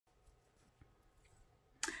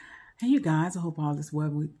Hey you guys, I hope all is well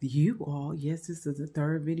with you all. Yes, this is the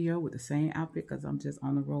third video with the same outfit because I'm just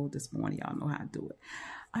on the road this morning. Y'all know how to do it.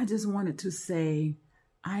 I just wanted to say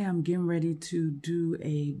I am getting ready to do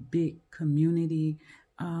a big community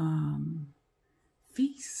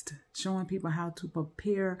feast, showing people how to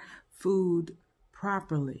prepare food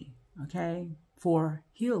properly, okay, for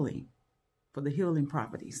healing. For the healing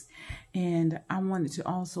properties. And I wanted to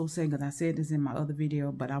also say, because I said this in my other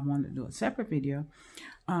video, but I wanted to do a separate video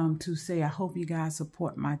to say I hope you guys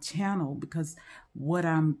support my channel, because what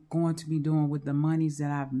I'm going to be doing with the monies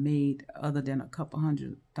that I've made, other than a couple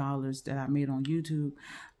 $100 that I made on YouTube,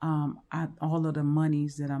 all of the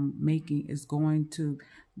monies that I'm making is going to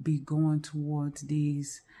be going towards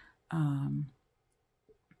these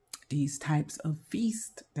types of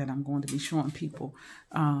feasts that I'm going to be showing people.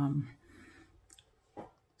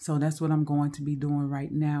 So that's what I'm going to be doing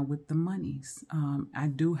right now with the monies. I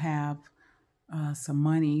do have some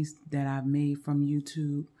monies that I've made from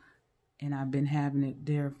YouTube, and I've been having it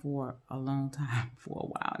there for a long time, for a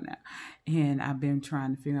while now. And I've been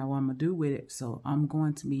trying to figure out what I'm going to do with it. So I'm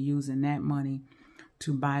going to be using that money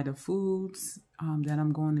to buy the foods that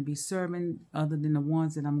I'm going to be serving, other than the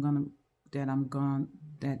ones that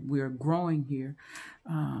that we're growing here.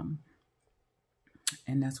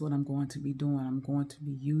 And that's what I'm going to be doing. I'm going to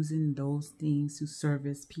be using those things to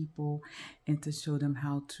service people and to show them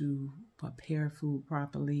how to prepare food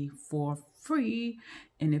properly for free.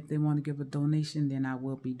 And if they want to give a donation, then I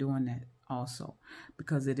will be doing that also,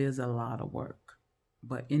 because it is a lot of work.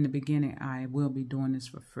 But in the beginning, I will be doing this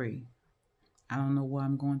for free. I don't know where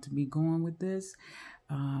I'm going to be going with this,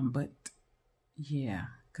 but yeah,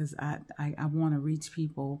 because I want to reach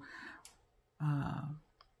people.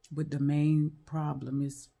 But the main problem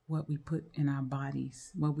is what we put in our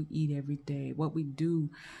bodies, what we eat every day, what we do,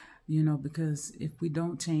 you know, because if we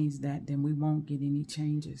don't change that, then we won't get any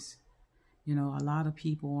changes. You know, a lot of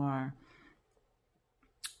people are,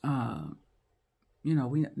 you know,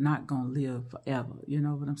 we're not going to live forever. You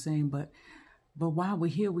know what I'm saying? But while we're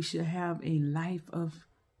here, we should have a life of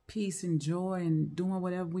peace and joy and doing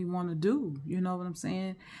whatever we want to do. You know what I'm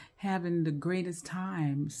saying? Having the greatest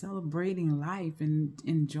time, celebrating life and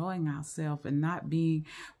enjoying ourselves, and not being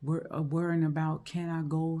worrying about, can I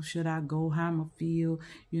go, should I go, how I'm going to feel,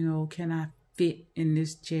 you know, can I fit in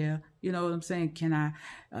this chair? You know what I'm saying? Can I,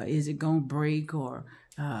 is it going to break, or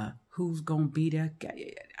who's going to be there?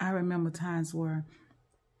 I remember times where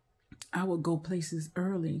I would go places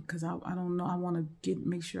early because I don't know. I want to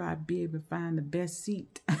make sure I be able to find the best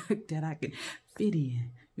seat that I can fit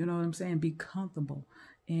in. You know what I'm saying? Be comfortable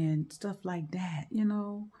and stuff like that. You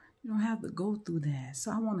know, you don't have to go through that.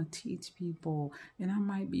 So I want to teach people, and I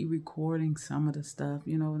might be recording some of the stuff,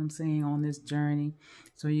 you know what I'm saying, on this journey,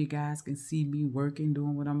 so you guys can see me working,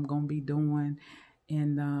 doing what I'm going to be doing,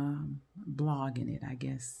 and blogging it, I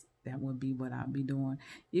guess. That would be what I'll be doing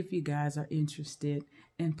if you guys are interested.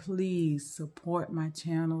 And please support my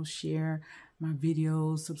channel, share my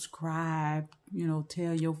videos, subscribe, you know,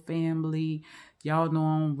 tell your family. Y'all know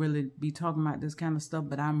I don't really be talking about this kind of stuff,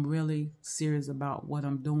 but I'm really serious about what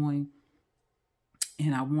I'm doing.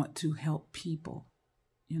 And I want to help people,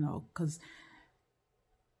 you know, because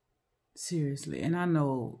seriously, and I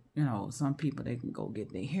know, you know, some people, they can go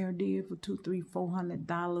get their hair did for $200, $300,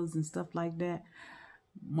 $400 and stuff like that.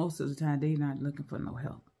 Most of the time, they're not looking for no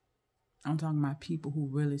help. I'm talking about people who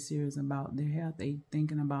really serious about their health. They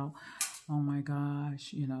thinking about, oh my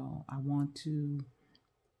gosh, you know, I want to,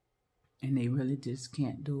 and they really just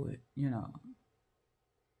can't do it, you know.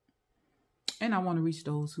 And I want to reach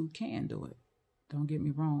those who can do it. Don't get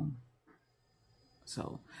me wrong.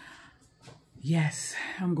 So, yes,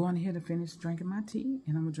 I'm going ahead to finish drinking my tea,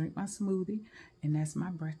 and I'm going to drink my smoothie, and that's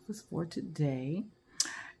my breakfast for today.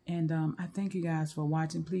 And I thank you guys for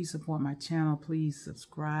watching. Please support my channel. Please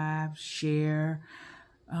subscribe, share,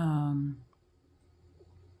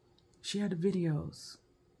 share the videos.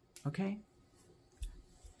 Okay?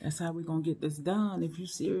 That's how we're going to get this done. If you're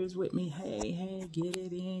serious with me, hey, get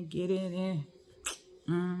it in, get it in.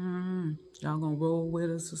 Y'all going to roll with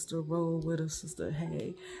us, sister, roll with us, sister.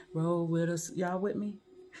 Hey, roll with us. Y'all with me?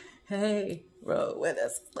 Hey, roll with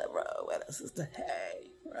us, sister, roll with us, sister. Hey.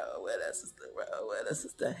 Roll with us, sister. Roll with us,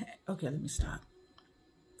 sister. Okay, let me stop.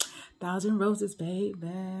 1,000 roses, baby.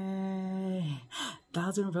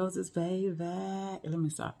 1,000 roses, baby. Let me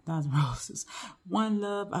stop. 1,000 roses. One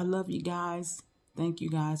love. I love you guys. Thank you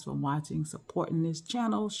guys for watching, supporting this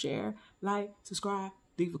channel. Share, like, subscribe,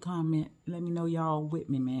 leave a comment. Let me know y'all with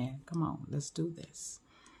me, man. Come on, let's do this.